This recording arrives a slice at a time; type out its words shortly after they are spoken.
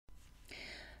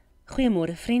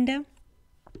Goeiemôre vriende.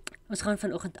 Ons gaan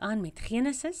vanoggend aan met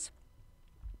Genesis.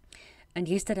 And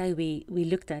yesterday we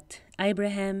looked at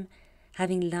Abraham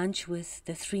having lunch with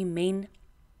the 3 men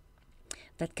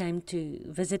that came to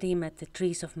visit him at the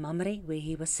trees of Mamre, where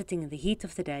he was sitting in the heat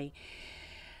of the day.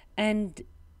 And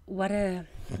what a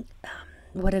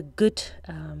good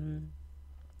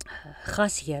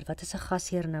gasheer. Wat is 'n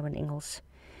gasheer nou in Engels?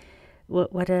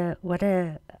 What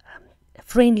a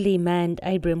friendly man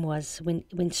Abram was.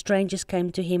 When strangers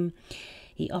came to him,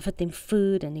 he offered them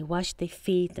food and he washed their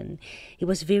feet, and he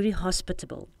was very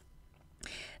hospitable.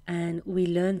 And we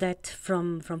learned that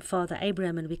from Father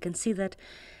Abraham, and we can see that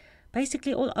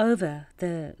basically all over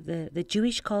the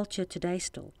Jewish culture today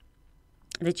still.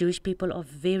 The Jewish people are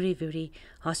very, very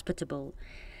hospitable.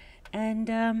 And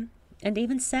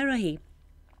even Sarai,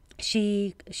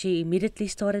 she immediately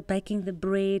started baking the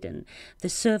bread, and the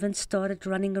servants started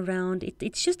running around.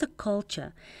 It's just a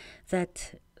culture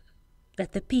that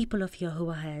the people of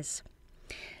Yahuwah has.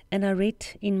 And I read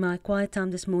in my quiet time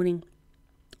this morning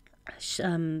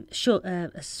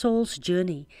Saul's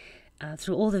journey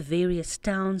through all the various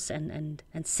towns and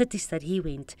cities that he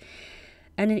went.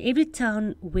 And in every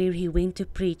town where he went to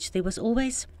preach, there was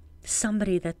always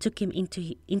somebody that took him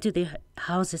into their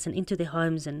houses and into their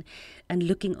homes and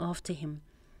looking after him.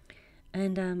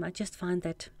 And I just find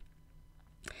that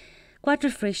quite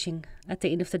refreshing at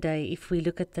the end of the day. If we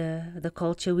look at the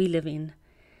culture we live in,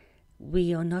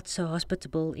 we are not so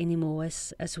hospitable anymore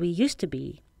as we used to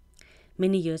be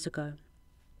many years ago.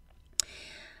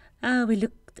 We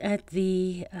looked at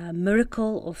the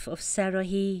miracle of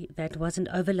Sarai that wasn't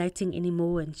ovulating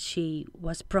anymore, and she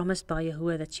was promised by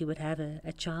Yahuwah that she would have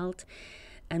a child.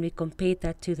 And we compared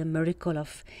that to the miracle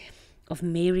of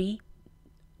Mary,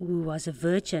 who was a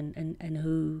virgin and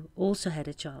who also had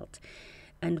a child.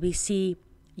 And we see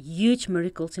huge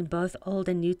miracles in both Old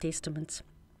and New Testaments.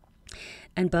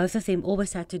 And both of them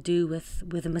always had to do with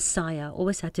the Messiah,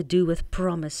 always had to do with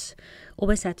promise,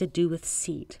 always had to do with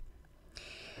seed.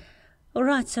 All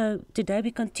right, so today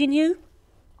we continue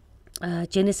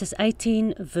Genesis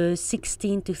 18, verse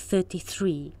 16 to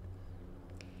 33.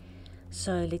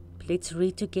 So let's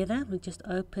read together. We just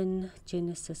open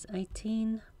Genesis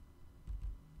 18.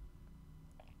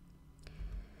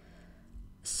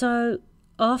 So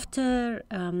after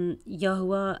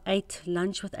Yahuwah ate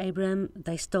lunch with Abraham,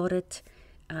 they started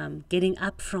getting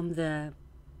up from the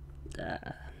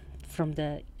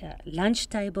lunch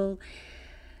table.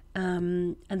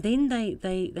 And then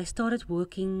they started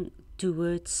working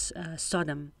towards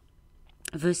Sodom.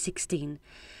 Verse 16.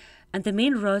 And the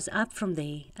men rose up from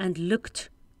there and looked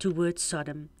towards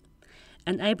Sodom.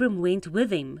 And Abram went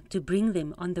with them to bring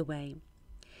them on the way.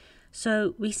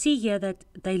 So we see here that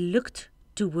they looked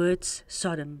towards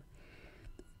Sodom.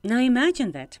 Now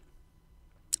imagine that.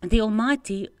 The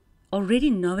Almighty already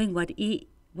knowing what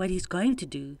He's going to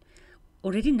do,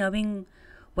 already knowing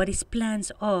what His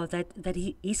plans are, that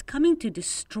He's coming to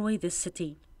destroy the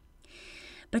city.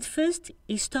 But first,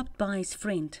 He stopped by His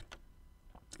friend,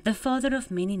 the father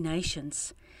of many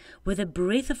nations, with the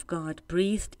breath of God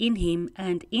breathed in him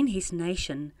and in his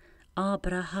nation,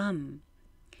 Abraham.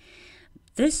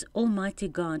 This Almighty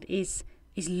God is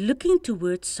looking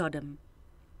towards Sodom.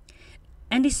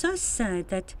 And it's so sad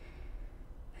that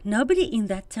nobody in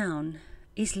that town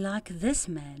is like this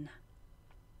man.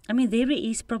 I mean, there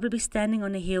he is, probably standing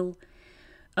on a hill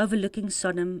overlooking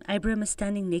Sodom. Abraham is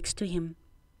standing next to him.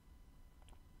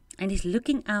 And he's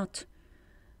looking out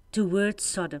towards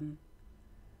Sodom.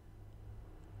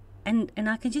 And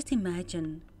I can just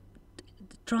imagine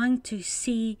trying to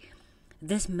see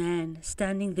this man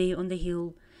standing there on the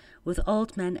hill with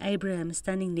old man Abraham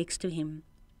standing next to him.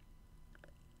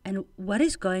 And what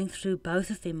is going through both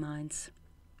of their minds?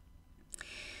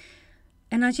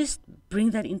 And I just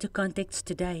bring that into context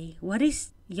today. What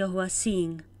is Yahuwah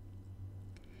seeing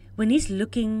when He's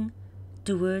looking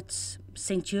towards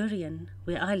Centurion,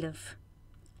 where I live,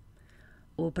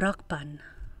 or Brakpan,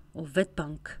 or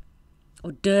Witbank,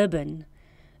 or Durban,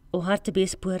 or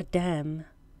Hartbeespoort Dam,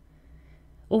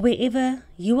 or wherever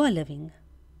you are living?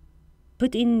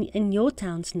 Put in your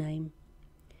town's name.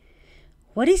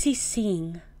 What is He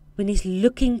seeing when He's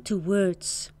looking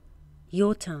towards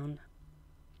your town?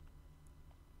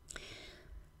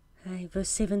 Verse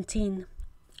 17.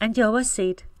 And Yahweh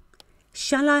said,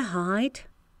 Shall I hide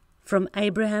from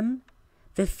Abraham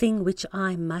the thing which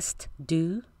I must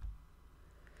do?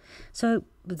 So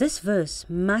this verse,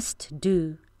 must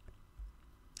do.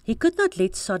 He could not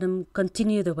let Sodom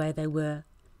continue the way they were.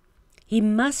 He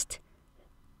must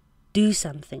do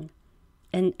something.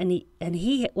 And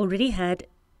he already had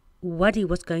what he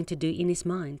was going to do in his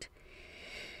mind.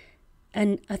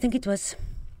 And I think it was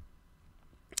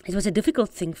It was a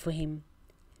difficult thing for him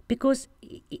because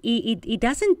he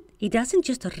doesn't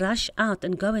just rush out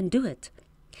and go and do it.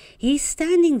 He's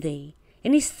standing there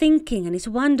and he's thinking and he's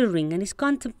wondering and he's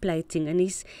contemplating and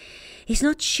he's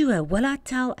not sure. Will I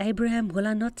tell Abraham? Will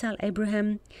I not tell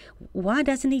Abraham? Why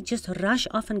doesn't he just rush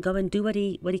off and go and do what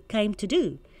he came to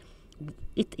do?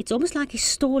 It's almost like he's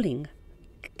stalling.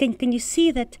 Can you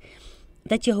see that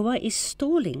Yahuwah is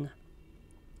stalling?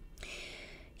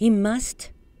 He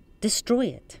must destroy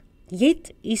it.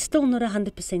 Yet he's still not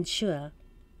 100% sure.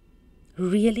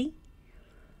 Really?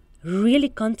 Really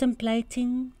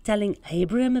contemplating, telling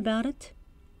Abraham about it?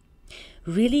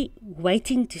 Really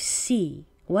waiting to see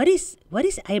what is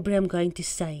Abraham going to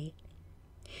say?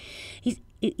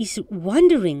 He's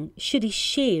wondering, should he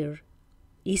share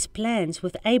his plans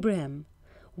with Abraham?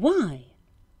 Why?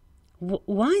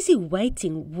 Why is he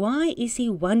waiting? Why is he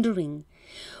wondering?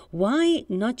 Why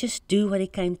not just do what he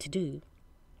came to do?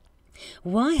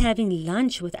 Why having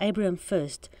lunch with Abraham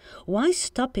first? Why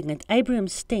stopping at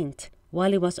Abraham's tent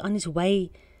while he was on his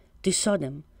way to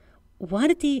Sodom? Why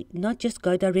did he not just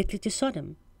go directly to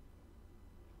Sodom?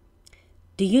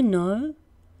 Do you know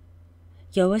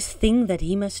Yahuwah's thing that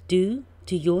he must do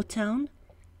to your town,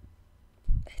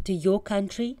 to your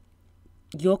country,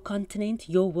 your continent,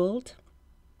 your world?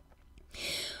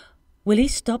 Will he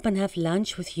stop and have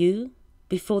lunch with you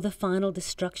before the final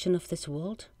destruction of this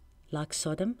world, like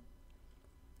Sodom?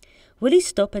 Will he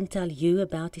stop and tell you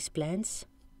about his plans?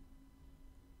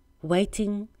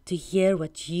 Waiting to hear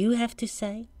what you have to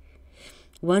say?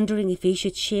 Wondering if he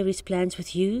should share his plans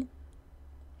with you?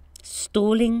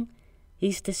 Stalling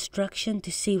his destruction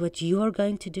to see what you are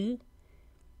going to do?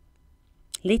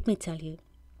 Let me tell you,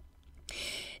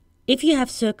 if you have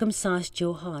circumcised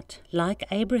your heart like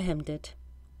Abraham did,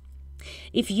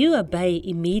 if you obey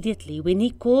immediately when he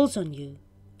calls on you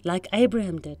like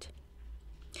Abraham did,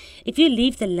 if you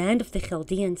leave the land of the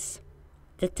Chaldeans,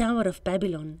 the Tower of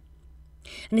Babylon,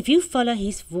 and if you follow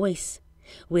his voice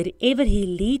wherever he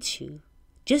leads you,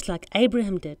 just like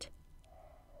Abraham did,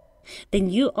 then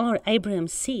you are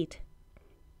Abraham's seed.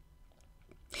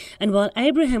 And while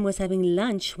Abraham was having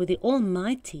lunch with the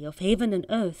Almighty of heaven and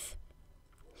earth,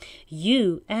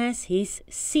 you, as his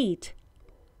seed,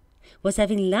 was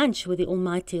having lunch with the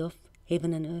Almighty of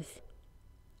heaven and earth.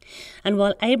 And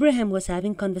while Abraham was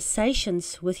having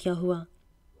conversations with Yahuwah,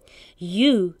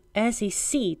 you, as his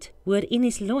seed, were in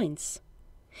his loins.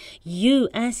 You,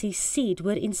 as his seed,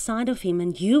 were inside of him,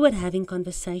 and you were having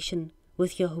conversation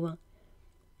with Yahuwah.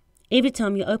 Every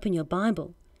time you open your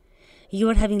Bible, you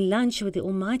are having lunch with the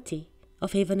Almighty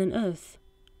of heaven and earth.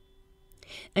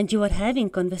 And you are having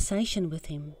conversation with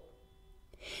him.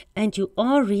 And you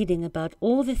are reading about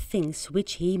all the things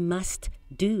which he must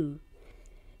do.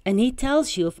 And he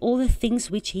tells you of all the things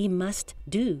which he must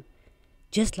do,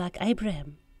 just like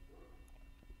Abraham.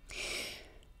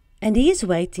 And he is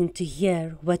waiting to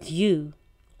hear what you,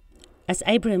 as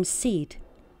Abraham's seed,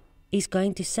 is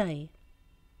going to say.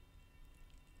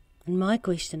 And my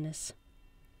question is,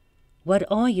 what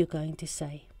are you going to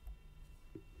say?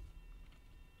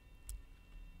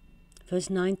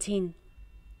 Verse 19.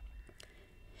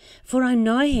 For I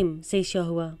know him, says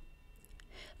Yahuwah,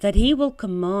 that he will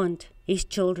command his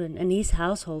children and his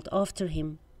household after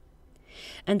him,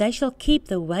 and they shall keep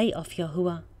the way of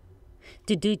Yahuwah,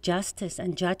 to do justice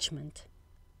and judgment,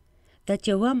 that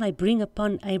Yahuwah may bring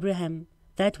upon Abraham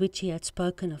that which he had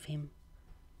spoken of him.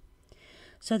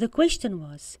 So the question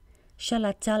was, shall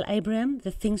I tell Abraham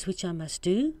the things which I must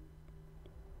do?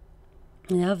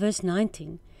 Now verse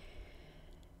 19.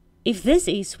 If this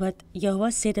is what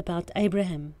Yahuwah said about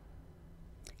Abraham,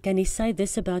 can he say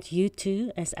this about you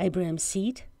too as Abraham's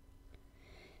seed?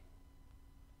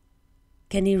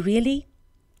 Can he really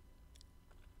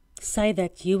say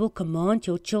that you will command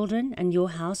your children and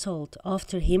your household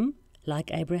after him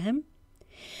like Abraham?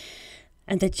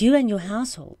 And that you and your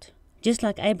household, just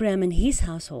like Abraham and his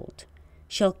household,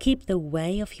 shall keep the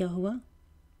way of Yahuwah?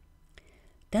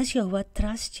 Does Yahuwah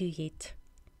trust you yet,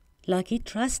 like he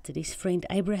trusted his friend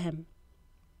Abraham?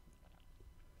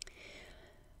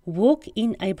 Walk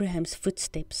in Abraham's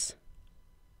footsteps.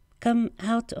 Come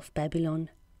out of Babylon.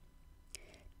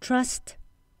 Trust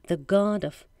the God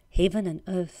of heaven and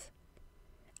earth,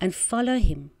 and follow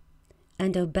him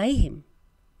and obey him,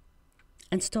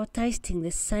 and start tasting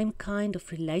the same kind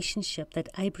of relationship that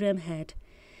Abraham had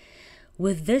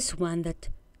with this one that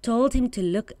told him to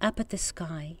look up at the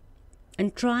sky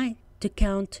and try to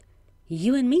count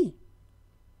you and me.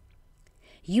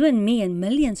 You and me and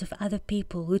millions of other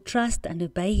people who trust and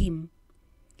obey him.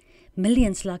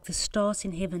 Millions like the stars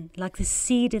in heaven, like the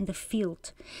seed in the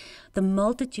field, the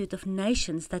multitude of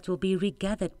nations that will be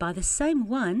regathered by the same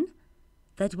one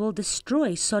that will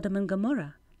destroy Sodom and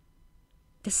Gomorrah.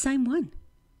 The same one.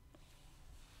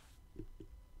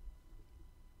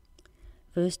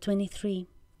 Verse 23.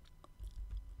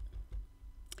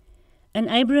 And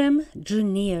Abraham drew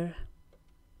near.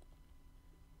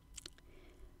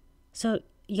 So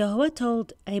Yahweh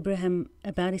told Abraham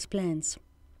about his plans.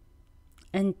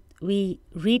 And we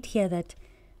read here that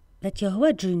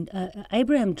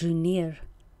Abraham drew near.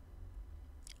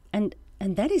 And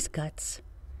that is guts.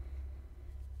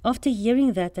 After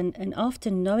hearing that and after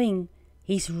knowing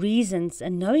his reasons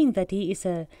and knowing that he is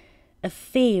a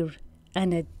fair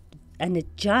and a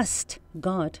just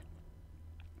God,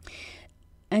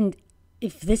 and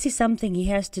if this is something he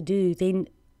has to do, then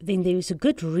there is a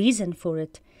good reason for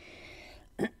it.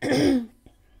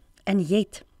 And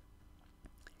yet,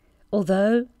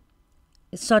 although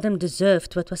Sodom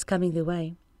deserved what was coming their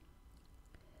way,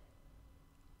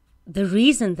 the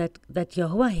reason that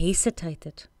Yahweh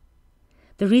hesitated,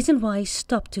 the reason why he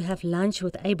stopped to have lunch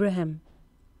with Abraham,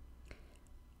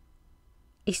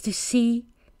 is to see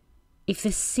if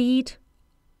the seed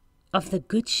of the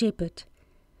Good Shepherd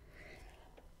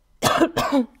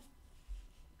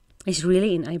is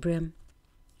really in Abraham.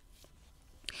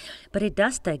 But it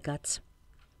does take guts.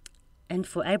 And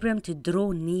for Abraham to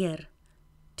draw near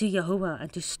to Yahuwah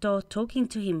and to start talking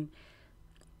to him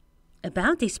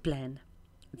about his plan,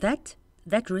 that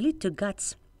really took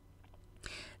guts.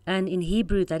 And in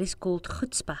Hebrew that is called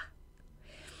chutzpah.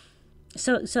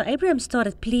 So Abraham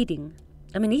started pleading.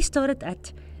 I mean, he started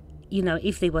at,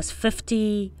 if there was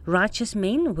 50 righteous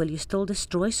men, will you still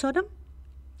destroy Sodom?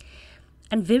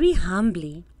 And very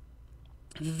humbly,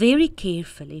 very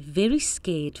carefully, very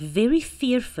scared, very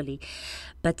fearfully,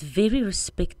 but very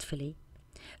respectfully,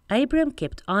 Abraham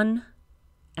kept on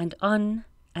and on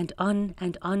and on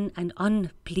and on and on,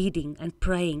 pleading and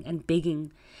praying and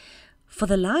begging for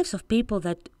the lives of people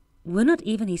that were not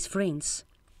even his friends,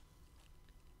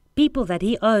 people that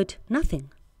he owed nothing.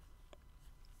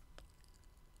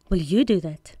 Will you do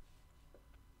that?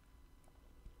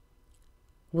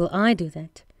 Will I do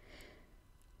that?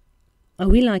 Are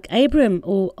we like Abraham,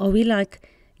 or are we like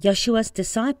Yeshua's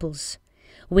disciples?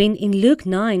 When in Luke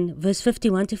 9, verse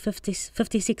 51 to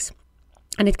 56,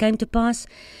 and it came to pass,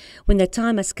 when the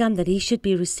time has come that he should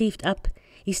be received up,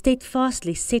 he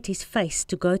steadfastly set his face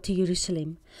to go to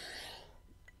Jerusalem,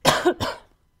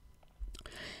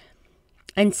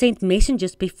 and sent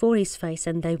messengers before his face,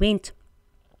 and they went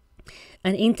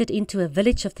and entered into a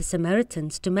village of the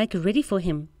Samaritans to make ready for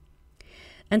him.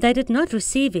 And they did not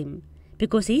receive him,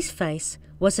 because his face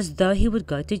was as though he would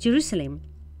go to Jerusalem.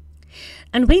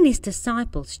 And when his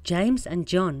disciples, James and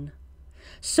John,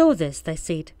 saw this, they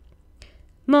said,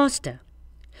 Master,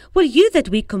 will you that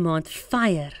we command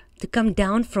fire to come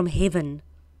down from heaven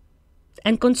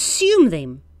and consume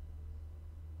them?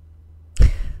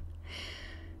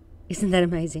 Isn't that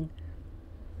amazing?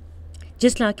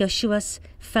 Just like Yeshua's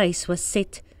face was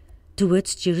set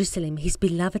towards Jerusalem, his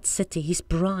beloved city, his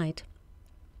bride,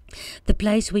 the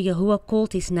place where Yahuwah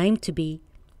called his name to be,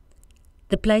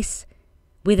 the place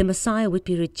where the Messiah would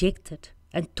be rejected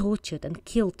and tortured and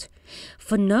killed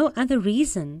for no other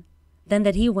reason than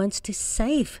that he wants to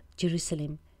save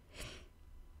Jerusalem.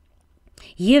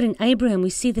 Here in Abraham we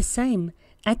see the same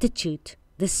attitude,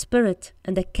 the spirit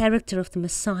and the character of the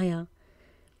Messiah,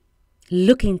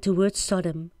 looking towards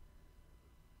Sodom,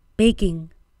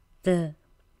 begging the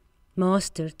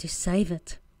Master to save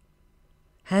it,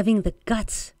 having the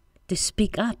guts to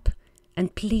speak up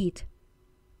and plead.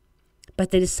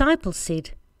 But the disciples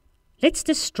said, let's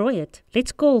destroy it.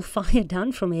 Let's call fire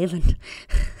down from heaven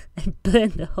and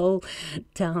burn the whole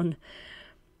town.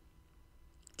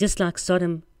 Just like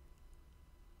Sodom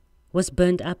was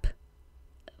burned up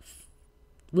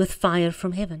with fire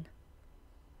from heaven.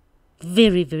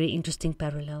 Very, very interesting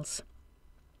parallels.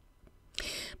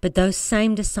 But those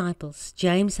same disciples,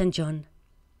 James and John,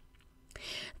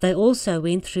 they also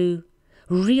went through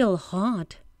real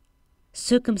hard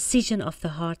circumcision of the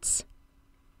hearts.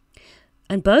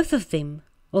 And both of them,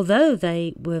 although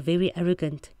they were very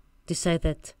arrogant to say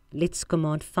that let's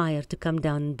command fire to come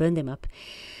down and burn them up,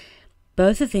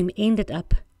 both of them ended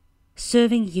up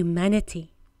serving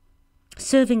humanity,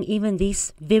 serving even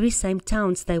these very same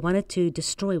towns they wanted to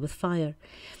destroy with fire,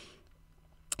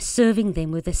 serving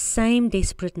them with the same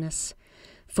desperateness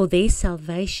for their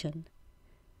salvation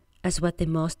as what their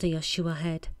Master Yeshua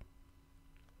had,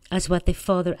 as what their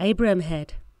father Abraham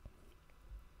had.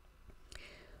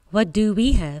 What do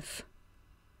we have?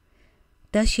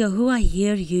 Does Yahuwah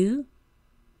hear you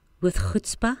with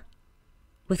chutzpah,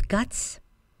 with guts,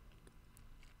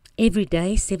 every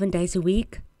day, 7 days a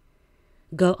week,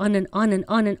 go on and on and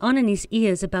on and on in his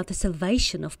ears about the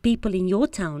salvation of people in your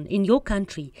town, in your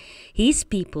country, his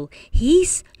people,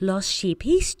 his lost sheep,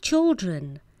 his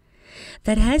children,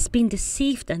 that has been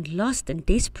deceived and lost and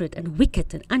desperate and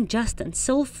wicked and unjust and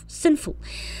sinful.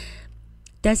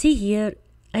 Does he hear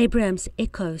Abraham's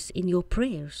echoes in your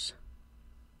prayers?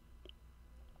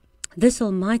 This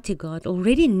Almighty God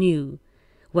already knew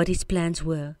what his plans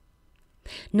were.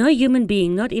 No human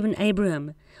being, not even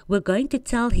Abraham, were going to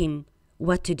tell him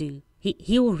what to do.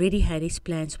 He already had his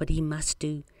plans, what he must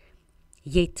do.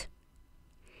 Yet,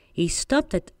 he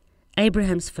stopped at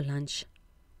Abraham's for lunch.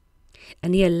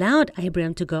 And he allowed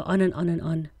Abraham to go on and on and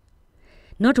on.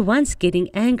 Not once getting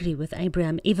angry with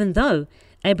Abraham, even though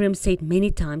Abraham said many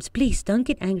times, please don't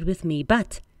get angry with me,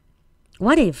 but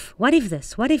what if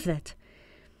this, what if that?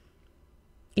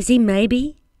 Is he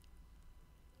maybe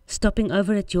stopping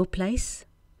over at your place,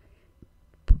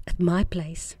 at my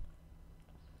place,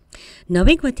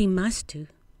 knowing what he must do,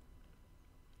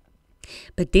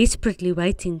 but desperately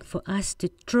waiting for us to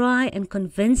try and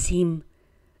convince him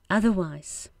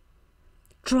otherwise,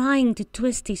 trying to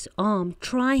twist his arm,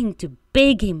 trying to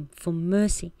beg him for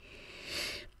mercy,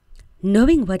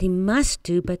 knowing what he must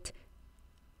do, but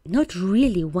not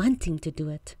really wanting to do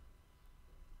it.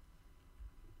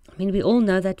 I mean, we all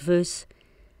know that verse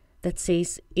that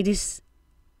says, it is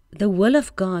the will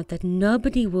of God that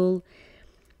nobody will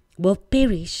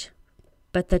perish,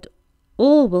 but that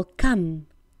all will come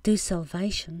to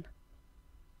salvation.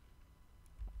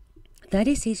 That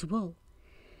is his will.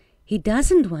 He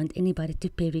doesn't want anybody to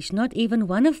perish, not even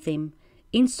one of them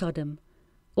in Sodom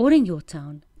or in your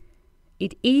town.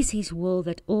 It is his will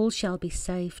that all shall be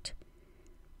saved.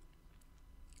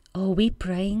 Are we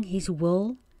praying his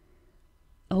will?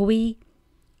 Are we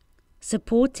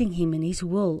supporting him in his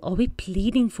will? Are we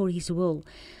pleading for his will?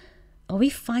 Are we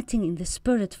fighting in the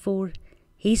spirit for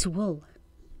his will?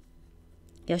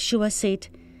 Yeshua said,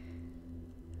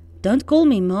 don't call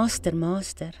me master,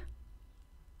 master,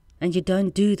 and you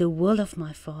don't do the will of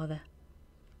my Father.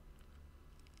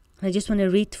 I just want to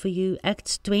read for you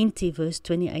Acts 20 verse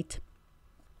 28.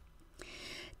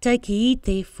 Take heed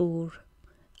therefore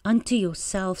unto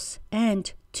yourselves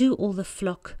and to all the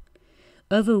flock,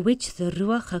 over which the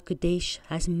Ruach HaKodesh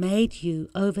has made you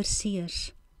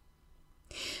overseers,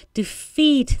 to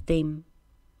feed them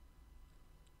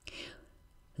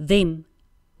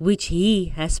which he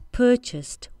has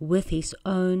purchased with his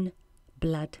own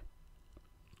blood.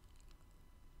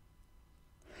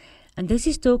 And this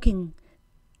is talking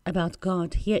about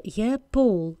God. Here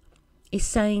Paul is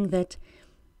saying that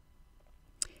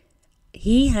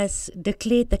he has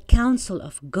declared the counsel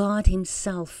of God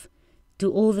himself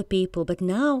to all the people, but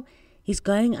now he's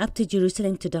going up to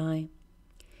Jerusalem to die.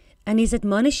 And he's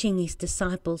admonishing his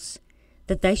disciples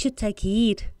that they should take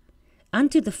heed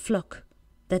unto the flock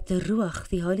that the Ruach,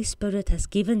 the Holy Spirit, has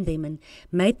given them and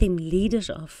made them leaders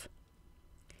of,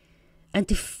 and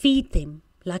to feed them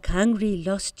like hungry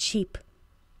lost sheep.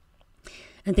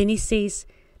 And then he says,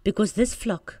 because this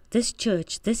flock, this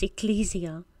church, this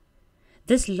ecclesia,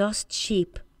 this lost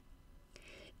sheep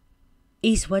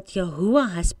is what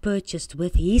Yahuwah has purchased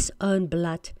with his own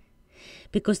blood.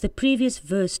 Because the previous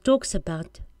verse talks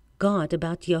about God,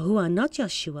 about Yahuwah, not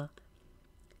Yeshua.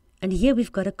 And here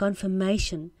we've got a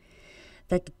confirmation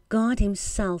that God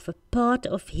himself, a part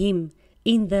of him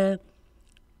in the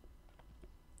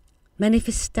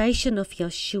manifestation of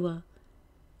Yeshua,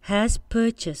 has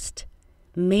purchased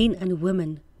men and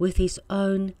women with his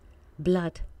own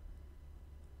blood.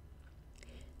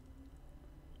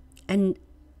 And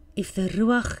if the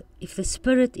Ruach, if the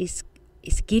Spirit is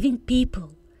giving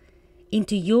people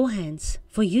into your hands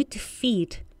for you to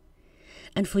feed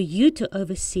and for you to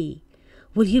oversee,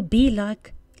 will you be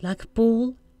like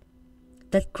Paul,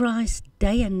 that cries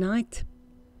day and night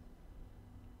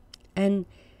and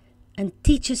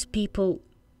teaches people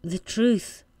the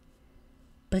truth?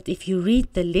 But if you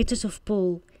read the letters of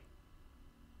Paul,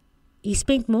 he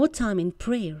spent more time in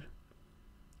prayer,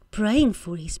 praying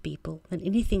for his people than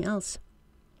anything else.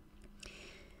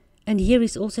 And here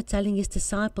he's also telling his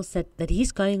disciples that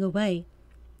he's going away,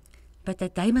 but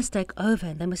that they must take over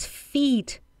and they must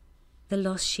feed the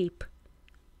lost sheep.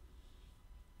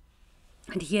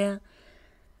 And here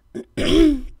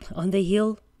on the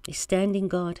hill is standing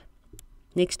God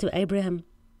next to Abraham,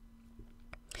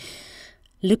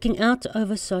 looking out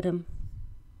over Sodom.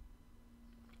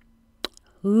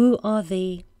 Who are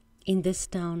there in this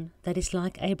town that is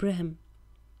like Abraham,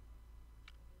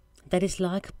 that is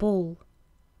like Paul,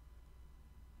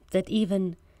 that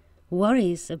even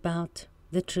worries about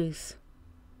the truth?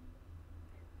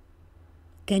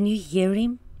 Can you hear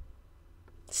him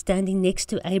standing next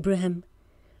to Abraham,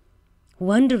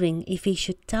 wondering if he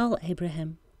should tell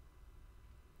Abraham.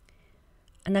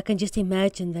 And I can just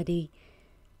imagine that he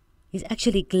is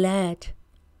actually glad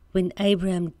when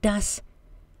Abraham does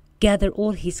gather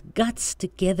all his guts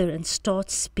together and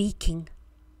start speaking,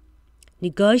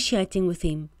 negotiating with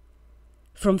him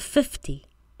from 50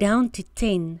 down to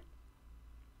 10,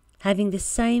 having the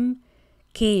same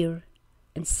care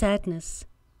and sadness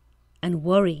and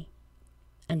worry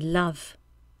and love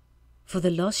for the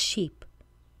lost sheep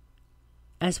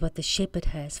as what the shepherd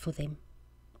has for them.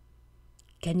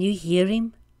 Can you hear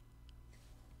him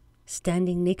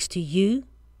standing next to you,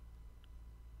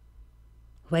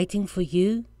 waiting for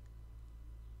you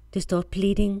to start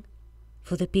pleading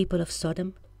for the people of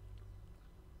Sodom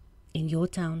in your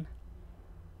town?